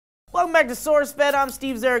Welcome back to SourceFed. I'm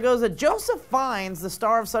Steve Zaragoza. Joseph Fiennes, the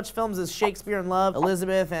star of such films as Shakespeare in Love,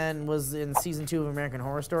 Elizabeth, and was in season 2 of American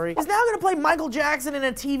Horror Story, is now going to play Michael Jackson in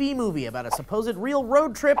a TV movie about a supposed real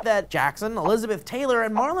road trip that Jackson, Elizabeth Taylor,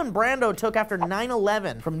 and Marlon Brando took after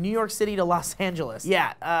 9/11 from New York City to Los Angeles.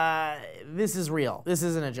 Yeah, this is real. This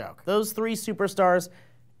isn't a joke. Those three superstars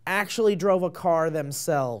actually drove a car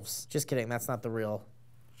themselves. Just kidding, that's not the real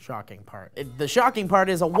shocking part. The shocking part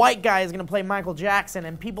is a white guy is gonna play Michael Jackson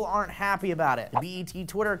and people aren't happy about it. The BET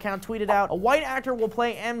Twitter account tweeted out, "A white actor will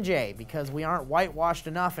play MJ because we aren't whitewashed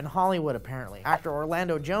enough in Hollywood apparently." Actor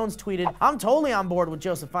Orlando Jones tweeted, "I'm totally on board with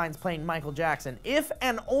Joseph Fiennes playing Michael Jackson if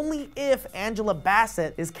and only if Angela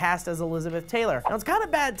Bassett is cast as Elizabeth Taylor." Now it's kind of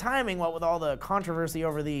bad timing what with all the controversy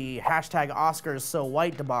over the hashtag Oscars so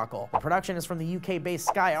white debacle. The production is from the UK-based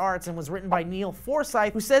Sky Arts and was written by Neil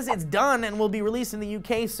Forsyth, who says it's done and will be released in the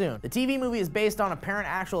UK soon. The TV movie is based on apparent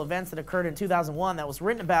actual events that occurred in 2001 that was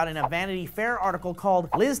written about in a Vanity Fair article called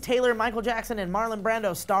 "Liz Taylor, Michael Jackson, and Marlon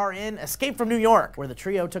Brando star in Escape from New York," where the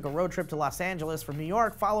trio took a road trip to Los Angeles from New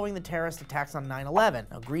York following the terrorist attacks on 9/11.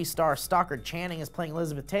 Now, Grease star Stockard Channing is playing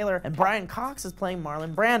Elizabeth Taylor, and Brian Cox is playing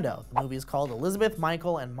Marlon Brando. The movie is called Elizabeth,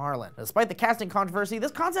 Michael, and Marlon. Despite the casting controversy,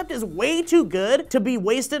 this concept is way too good to be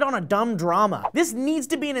wasted on a dumb drama. This needs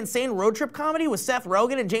to be an insane road trip comedy with Seth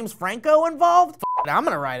Rogen and James Franco involved. I'm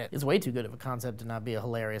gonna write it. It's way too good of a concept to not be a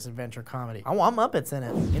hilarious adventure comedy. I want Muppets in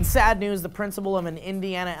it. In sad news, the principal of an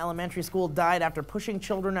Indiana elementary school died after pushing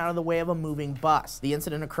children out of the way of a moving bus. The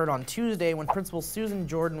incident occurred on Tuesday when Principal Susan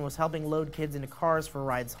Jordan was helping load kids into cars for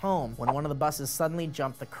rides home when one of the buses suddenly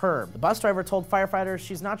jumped the curb. The bus driver told firefighters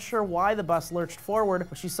she's not sure why the bus lurched forward,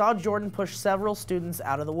 but she saw Jordan push several students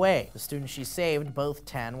out of the way. The students she saved, both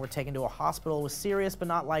 10, were taken to a hospital with serious but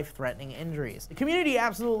not life-threatening injuries. The community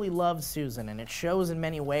absolutely loves Susan, and it shows in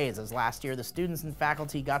many ways, as last year the students and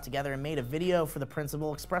faculty got together and made a video for the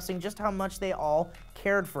principal expressing just how much they all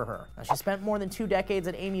cared for her. Now, she spent more than 2 decades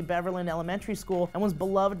at Amy Beverland Elementary School and was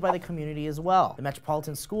beloved by the community as well. The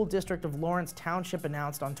Metropolitan School District of Lawrence Township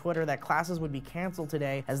announced on Twitter that classes would be canceled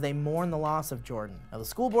today as they mourn the loss of Jordan. Now, the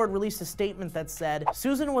school board released a statement that said,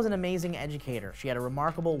 "Susan was an amazing educator. She had a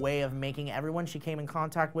remarkable way of making everyone she came in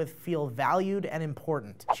contact with feel valued and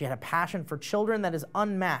important. She had a passion for children that is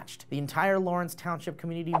unmatched. The entire Lawrence Township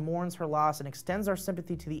community mourns her loss and extends our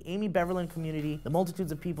sympathy to the Amy Beverland community, the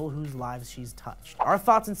multitudes of people whose lives she's touched." Our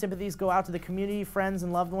thoughts and sympathies go out to the community, friends,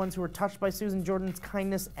 and loved ones who were touched by Susan Jordan's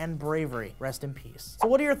kindness and bravery. Rest in peace. So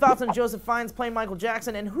what are your thoughts on Joseph Fiennes playing Michael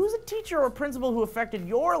Jackson, and who's a teacher or principal who affected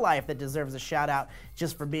your life that deserves a shout out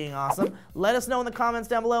just for being awesome? Let us know in the comments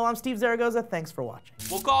down below. I'm Steve Zaragoza. Thanks for watching.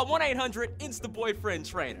 We'll call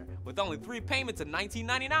 1-800-INSTA-BOYFRIEND-TRAINER. With only 3 payments of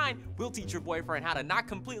 $19.99, we'll teach your boyfriend how to not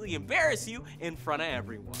completely embarrass you in front of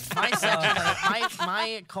everyone.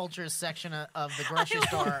 My culture's section of the grocery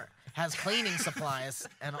store has cleaning supplies,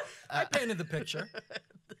 and I painted the picture.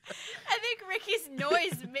 I think Ricky's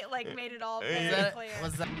noise made it all very clear.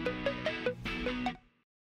 Was that